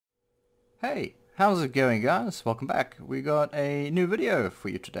Hey, how's it going guys? Welcome back. We got a new video for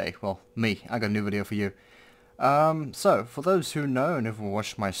you today. Well, I got a new video for you. So, for those who know and have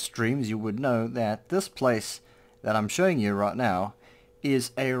watched my streams, you would know that this place that I'm showing you right now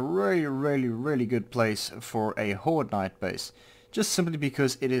is a really good place for a Horde night base. Just simply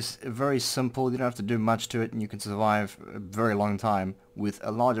because it is very simple, you don't have to do much to it, and you can survive a very long time with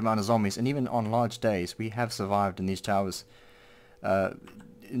a large amount of zombies. And even on large days, we have survived in these towers.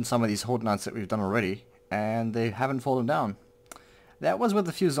 In some of these Horde nights that we've done already, and they haven't fallen down. That was with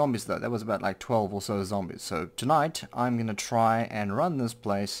a few zombies though. That was about like 12 or so zombies. So tonight I'm gonna try and run this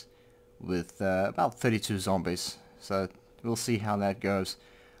place with about 32 zombies. So we'll see how that goes.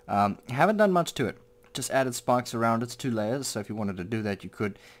 Haven't done much to it. Just added spikes around its 2 layers. So if you wanted to do that, you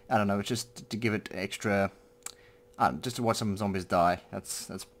could. I don't know. It's just to give it extra. Just to watch some zombies die. That's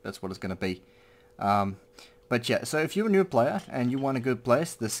what it's gonna be. But yeah, so if you're a new player and you want a good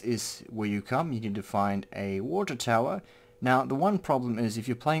place, this is where you come. You need to find a water tower. Now, the one problem is if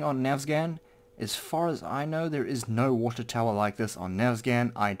you're playing on Navezgane, as far as I know, there is no water tower like this on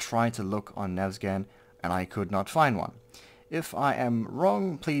Navezgane. I tried to look on Navezgane and I could not find one. If I am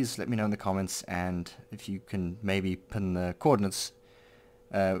wrong, please let me know in the comments, and if you can maybe pin the coordinates,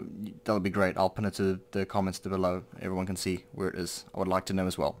 that'll be great. I'll pin it to the comments below. Everyone can see where it is. I would like to know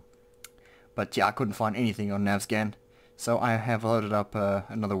as well. But yeah, I couldn't find anything on Navezgane, so I have loaded up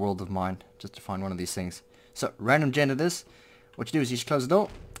another world of mine just to find one of these things. So, random gen it is. What you do is you just close the door,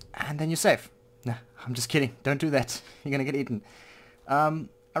 and then you're safe. Nah, I'm just kidding. Don't do that. You're gonna get eaten.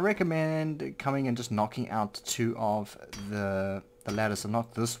 I recommend coming and just knocking out 2 of the ladders. So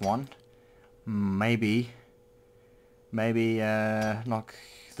not this one. Maybe knock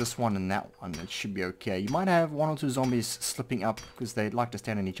this one and that one. It should be okay. You might have 1 or 2 zombies slipping up because they like to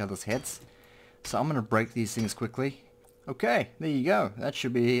stand on each other's heads. So I'm going to break these things quickly. Okay, there you go. That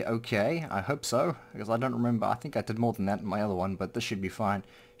should be okay. I hope so, because I don't remember. I think I did more than that in my other one, but this should be fine.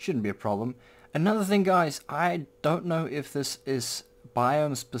 Shouldn't be a problem. Another thing, guys, I don't know if this is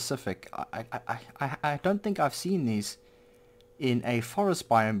biome specific. I don't think I've seen these in a forest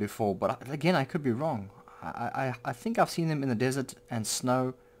biome before, but again, I could be wrong. I think I've seen them in the desert and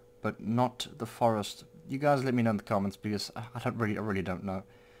snow, but not the forest. You guys let me know in the comments, because I really don't know.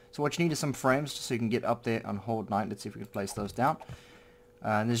 So what you need is some frames just so you can get up there on Horde night. Let's see if we can place those down.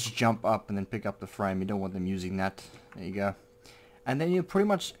 And just jump up and then pick up the frame. You don't want them using that. There you go. And then you're pretty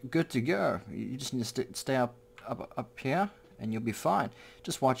much good to go. You just need to stay up here and you'll be fine.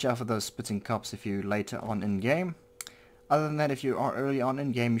 Just watch out for those spitting cups if you're later on in game. Other than that, if you are early on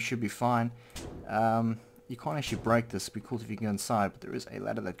in game, you should be fine. You can't actually break this. It'd be cool if you can go inside, but there is a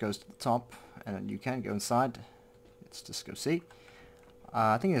ladder that goes to the top and you can go inside. Let's just go see.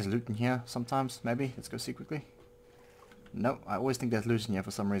 I think there's loot in here sometimes, maybe. Let's go see quickly. No, I always think there's loot in here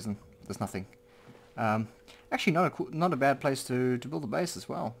for some reason. There's nothing. Actually, not a bad place to build a base as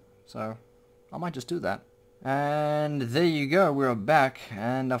well. So, I might just do that. And there you go, we're back.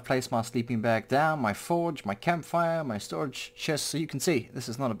 And I've placed my sleeping bag down, my forge, my campfire, my storage chest. So you can see, this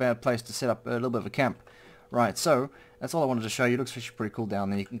is not a bad place to set up a little bit of a camp. Right, so, that's all I wanted to show you. It looks actually pretty cool down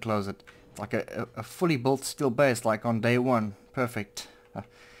there. You can close it. It's like a fully built steel base, like on day 1. Perfect.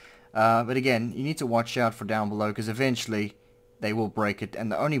 But again, you need to watch out for down below, because eventually they will break it.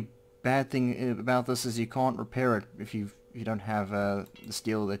 And the only bad thing about this is you can't repair it if you don't have the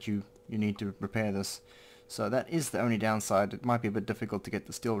steel that you need to repair this. So that is the only downside. It might be a bit difficult to get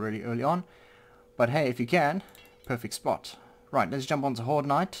the steel really early on, but hey, if you can, perfect spot. Right, let's jump onto Horde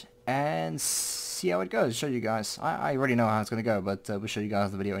night and see how it goes. Show you guys. I already know how it's going to go, but we'll show you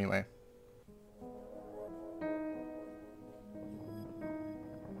guys the video anyway.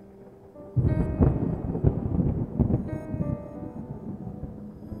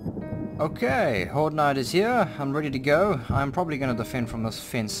 Okay, Horde night is here. I'm ready to go. I'm probably going to defend from this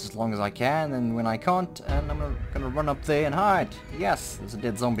fence as long as I can, and when I can't, and I'm going to run up there and hide. Yes, there's a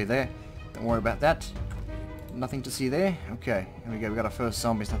dead zombie there. Don't worry about that. Nothing to see there. Okay, here we go. We got our first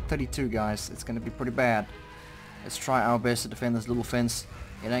zombie. It's now 32, guys. It's going to be pretty bad. Let's try our best to defend this little fence.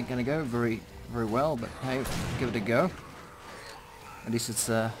 It ain't going to go very well, but hey, give it a go. At least it's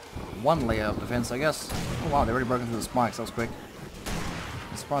 1 layer of defense, I guess. Oh wow, they already broken through the spikes. That was quick.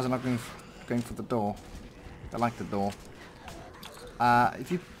 I'm surprised they're not going for the door. I like the door. If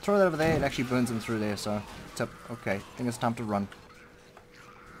you throw that over there, it actually burns them through there, so it's up. Okay, I think it's time to run.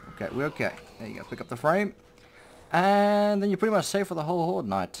 Okay, we're okay. There you go, pick up the frame. And then you're pretty much safe for the whole Horde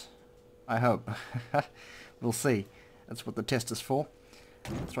night. I hope. We'll see. That's what the test is for.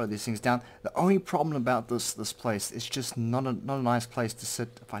 Throw these things down. The only problem about this place is just not a nice place to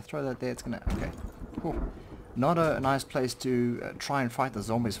sit. If I throw that there, it's gonna... Okay. Cool. Not a nice place to try and fight the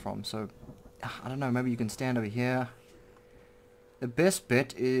zombies from, so I don't know, maybe you can stand over here. The best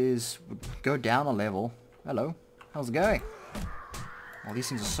bet is go down a level. Hello, how's it going? Oh, these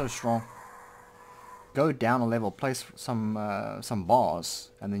things are so strong. Go down a level, place some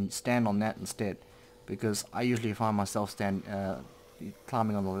bars, and then stand on that instead. Because I usually find myself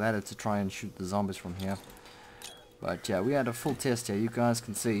climbing on the ladder to try and shoot the zombies from here. But yeah, we had a full test here. You guys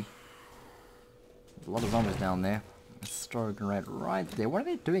can see there's a lot of zombies down there. Let's throw a grenade right there. What are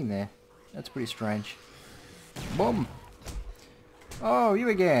they doing there? That's pretty strange. Boom! Oh, you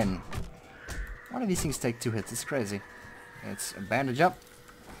again! Why do these things take 2 hits? It's crazy. It's a bandage up.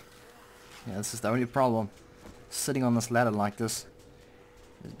 Yeah, this is the only problem. Sitting on this ladder like this.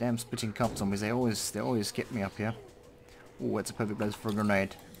 These damn spitting cop zombies, they always get me up here. Oh, it's a perfect place for a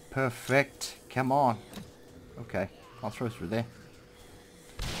grenade. Perfect. Come on. Okay, I'll throw through there.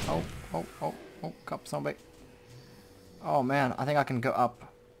 Oh, cop zombie. Oh man, I think I can go up.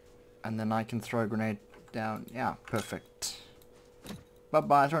 And then I can throw a grenade down. Yeah, perfect.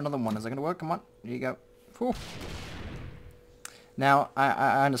 Bye-bye, throw another one. Is that going to work? Come on. Here you go. Whew. Now,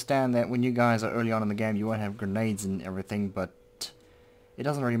 I understand that when you guys are early on in the game, you won't have grenades and everything, but it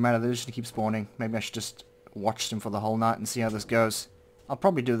doesn't really matter. They're just going to keep spawning. Maybe I should just watch them for the whole night and see how this goes. I'll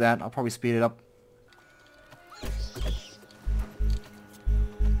probably do that. I'll probably speed it up.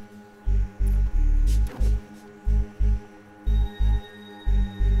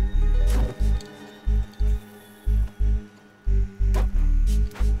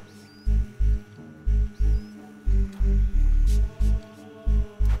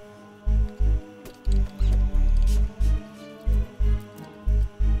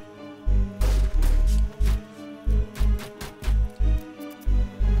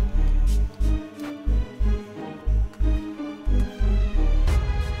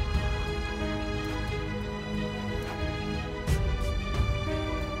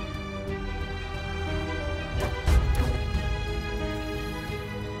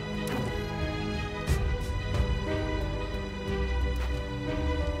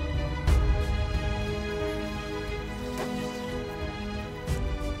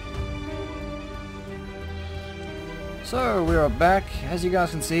 So we are back. As you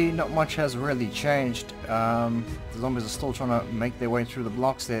guys can see, not much has really changed. The zombies are still trying to make their way through the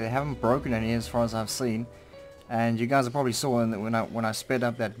blocks there. They haven't broken any as far as I've seen. And you guys probably saw when I sped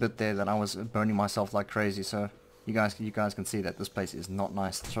up that bit there that I was burning myself like crazy. So you guys can see that this place is not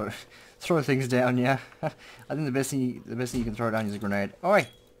nice to throw things down. Yeah, I think the best thing you can throw down is a grenade. Oi,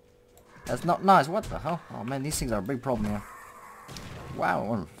 that's not nice. What the hell? Oh man, these things are a big problem here. Wow,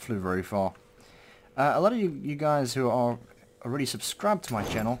 one flew very far. A lot of you guys who are already subscribed to my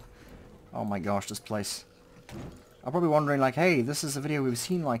channel, oh my gosh, this place, are probably wondering like, hey, this is a video we've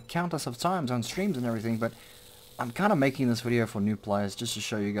seen like countless of times on streams and everything, but I'm kind of making this video for new players just to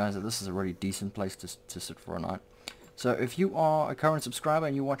show you guys that this is a really decent place to sit for a night. So if you are a current subscriber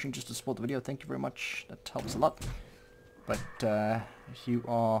and you're watching just to support the video, thank you very much, that helps a lot. But if you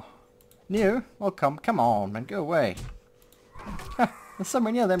are new, well come on man, go away. There's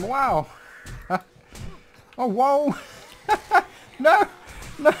somewhere near them, wow. Oh, whoa! No!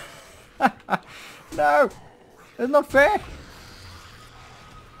 No! No! It's not fair!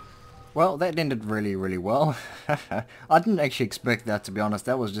 Well, that ended really, really well. I didn't actually expect that, to be honest.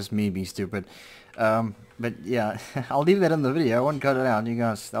 That was just me being stupid. But yeah, I'll leave that in the video. I won't cut it out. You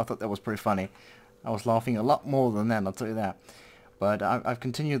guys, I thought that was pretty funny. I was laughing a lot more than that, I'll tell you that. But I've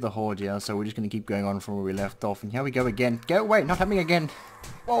continued the Horde here, so we're just going to keep going on from where we left off. And here we go again. Go away, not happening again.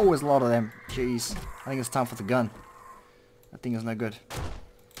 Whoa, there's a lot of them. Jeez. I think it's time for the gun. That thing is no good.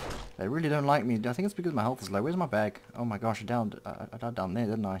 They really don't like me. I think it's because my health is low. Where's my bag? Oh my gosh, I died down there,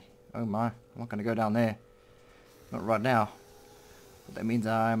 didn't I? Oh my, I'm not going to go down there. Not right now. But that means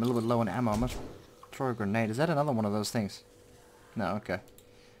I'm a little bit low on ammo. I must throw a grenade. Is that another one of those things? No, okay.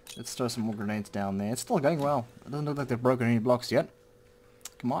 Let's throw some more grenades down there. It's still going well. It doesn't look like they've broken any blocks yet.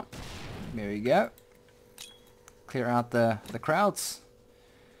 Come on. There we go. Clear out the crowds.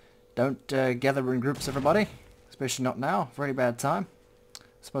 Don't gather in groups, everybody. Especially not now. Very bad time. I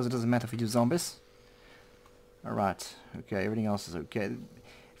suppose it doesn't matter if we do zombies. Alright. Okay, everything else is okay.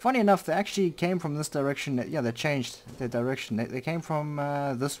 Funny enough, they actually came from this direction. Yeah, they changed their direction. They came from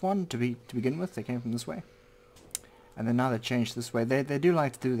this one to begin with. They came from this way. And then now they changed this way. They do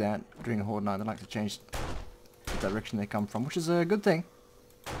like to do that during a Horde night. They like to change the direction they come from, which is a good thing.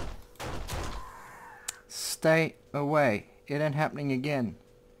 Stay away. It ain't happening again.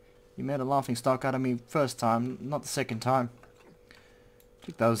 You made a laughing stock out of me first time, not the second time. Look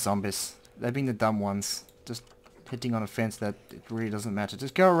at those zombies. They've been the dumb ones. Just hitting on a fence that it really doesn't matter.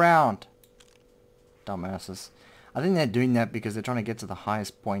 Just go around. Dumbasses. I think they're doing that because they're trying to get to the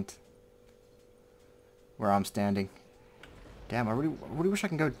highest point where I'm standing. Damn, I really wish I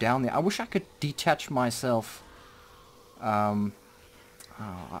can go down there. I wish I could detach myself. Oh,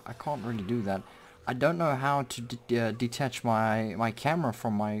 I can't really do that. I don't know how to detach my camera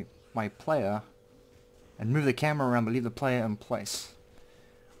from my player and move the camera around but leave the player in place.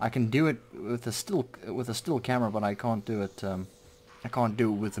 I can do it with a still camera, but I can't do it. I can't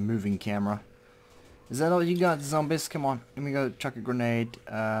do it with a moving camera. Is that all you got, zombies? Come on, let me go chuck a grenade.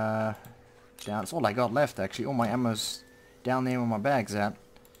 Down. That's all I got left, actually. All my ammo's down there where my bag's at.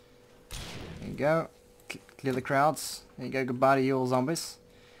 There you go. Clear the crowds. There you go. Goodbye to you all zombies.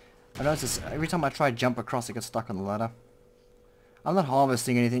 I notice every time I try to jump across, I get stuck on the ladder. I'm not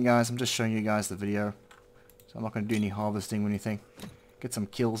harvesting anything, guys. I'm just showing you guys the video. So I'm not going to do any harvesting or anything. Get some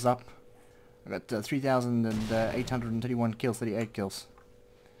kills up. I got 3,831 kills, 38 kills.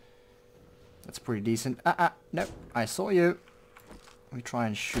 That's pretty decent. No, I saw you. Let me try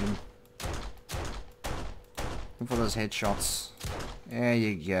and shoot him. Look for those headshots. There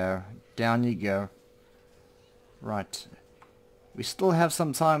you go. Down you go. Right. We still have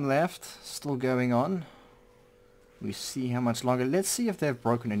some time left. Still going on. We see how much longer. Let's see if they've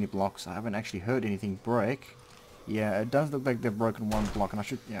broken any blocks. I haven't actually heard anything break. Yeah, it does look like they've broken one block, and I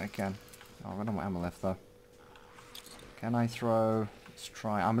should... Yeah, I can. Oh, I don't have my ammo left, though. Can I throw... Let's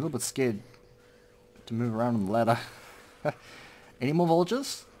try. I'm a little bit scared to move around on the ladder. Any more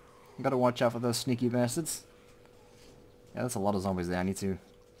vultures? I've got to watch out for those sneaky bastards. Yeah, that's a lot of zombies there. I need to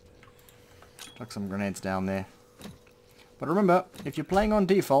chuck some grenades down there. But remember, if you're playing on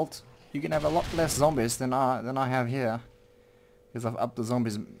default, you can have a lot less zombies than I have here. Because I've upped the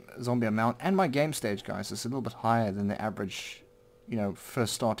zombie amount, and my game stage, guys, is a little bit higher than the average, you know,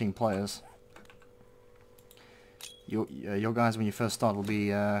 first starting players. Your guys, when you first start, will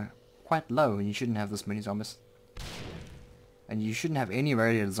be quite low, and you shouldn't have this many zombies. And you shouldn't have any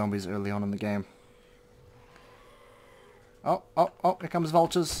radiated zombies early on in the game. Oh, here comes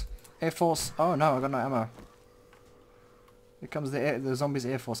vultures. Air Force. Oh no, I got no ammo. Here comes the zombies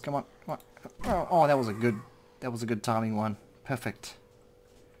Air Force. Come on, come on. Oh, that was a good timing one. Perfect.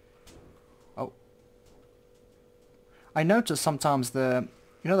 Oh. I notice sometimes the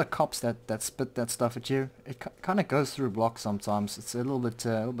cops that spit that stuff at you, it kind of goes through blocks sometimes. It's a little bit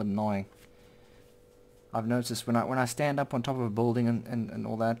annoying. I've noticed when I stand up on top of a building and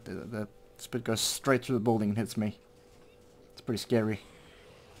all that, the spit goes straight through the building and hits me. It's pretty scary.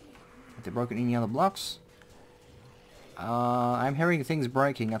 Have they broken any other blocks? I'm hearing things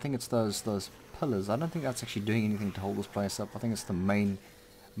breaking. I think it's those pillars. I don't think that's actually doing anything to hold this place up. I think it's the main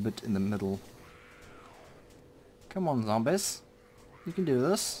bit in the middle. Come on, zombies. You can do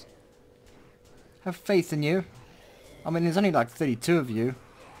this. Have faith in you. I mean, there's only like 32 of you.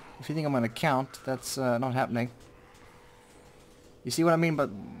 If you think I'm going to count, that's not happening. You see what I mean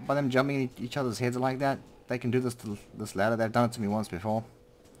by them jumping each other's heads like that? They can do this to this ladder. They've done it to me once before.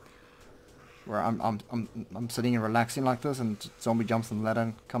 Where I'm sitting and relaxing like this, and zombie jumps on the ladder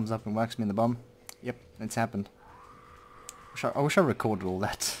and comes up and whacks me in the bum. Yep, it's happened. I wish I recorded all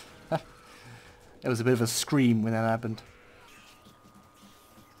that. It was a bit of a scream when that happened.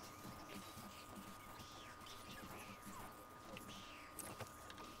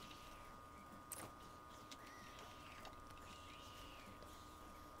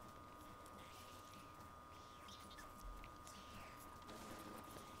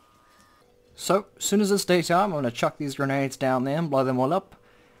 So, as soon as it's daytime, I'm going to chuck these grenades down there and blow them all up.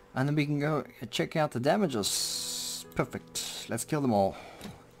 And then we can go check out the damages. Perfect. Let's kill them all.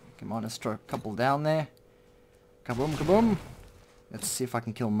 Come on, let's throw a couple down there. Kaboom, kaboom. Let's see if I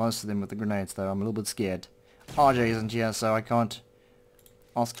can kill most of them with the grenades, though. I'm a little bit scared. RJ isn't here, so I can't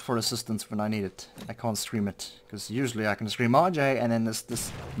ask for assistance when I need it. I can't scream it. Because usually I can scream RJ, and then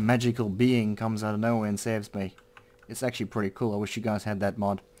this magical being comes out of nowhere and saves me. It's actually pretty cool. I wish you guys had that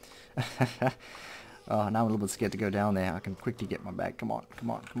mod. Oh, now I'm a little bit scared to go down there. I can quickly get my bag. Come on,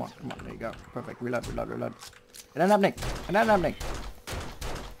 come on, come on, come on. There you go. Perfect. Reload, reload, reload. It ain't happening. It ain't happening.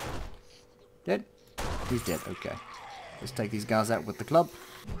 Dead? He's dead. Okay. Let's take these guys out with the club.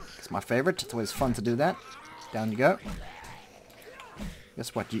 It's my favorite. It's always fun to do that. Down you go.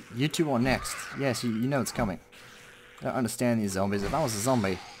 Guess what? You two are next. Yes, you know it's coming. I don't understand these zombies. If I was a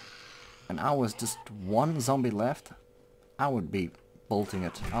zombie and I was just one zombie left, I would be bolting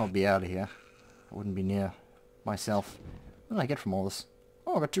it. I would be out of here. I wouldn't be near myself. What did I get from all this?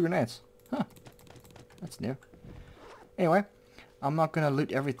 Oh, I got 2 grenades. Huh. That's new. Anyway, I'm not going to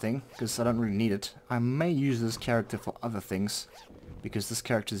loot everything because I don't really need it. I may use this character for other things because this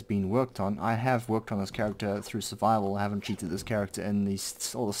character is being worked on. I have worked on this character through survival. I haven't cheated this character, and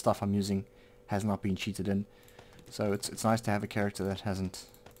all the stuff I'm using has not been cheated in. So it's nice to have a character that hasn't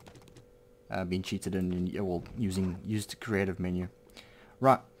being cheated in, well, used creative menu.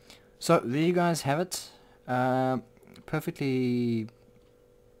 Right, so there you guys have it. Perfectly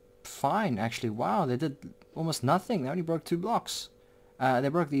fine, actually. Wow, they did almost nothing. They only broke 2 blocks. They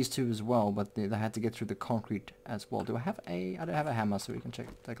broke these 2 as well, but they had to get through the concrete as well. Do I have a... I don't have a hammer, so we can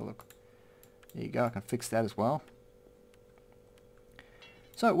take a look. There you go, I can fix that as well.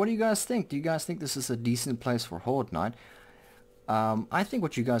 So, what do you guys think? Do you guys think this is a decent place for Horde Night? I think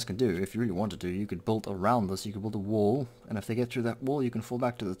what you guys can do, if you really wanted to, you could build around this. You could build a wall, and if they get through that wall, you can fall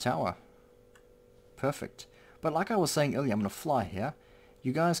back to the tower. Perfect. But like I was saying earlier, I'm going to fly here.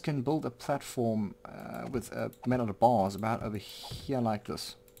 You guys can build a platform with metal bars about over here like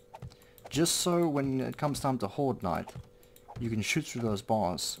this. Just so when it comes time to Horde Night, you can shoot through those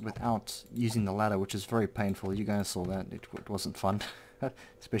bars without using the ladder, which is very painful. You guys saw that. It wasn't fun.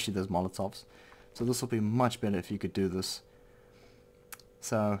 Especially those Molotovs. So this will be much better if you could do this.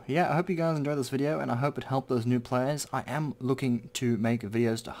 So yeah, I hope you guys enjoyed this video, and I hope it helped those new players. I am looking to make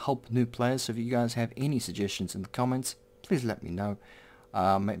videos to help new players, so if you guys have any suggestions in the comments, please let me know.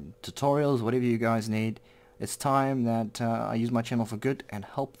 Tutorials, whatever you guys need. It's time that I use my channel for good and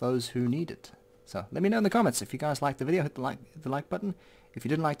help those who need it. So let me know in the comments. If you guys liked the video, hit the like button. If you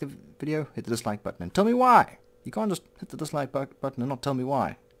didn't like the video, hit the dislike button, and tell me why. You can't just hit the dislike button and not tell me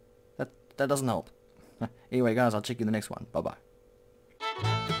why. That doesn't help. Anyway guys, I'll check you in the next one. Bye bye.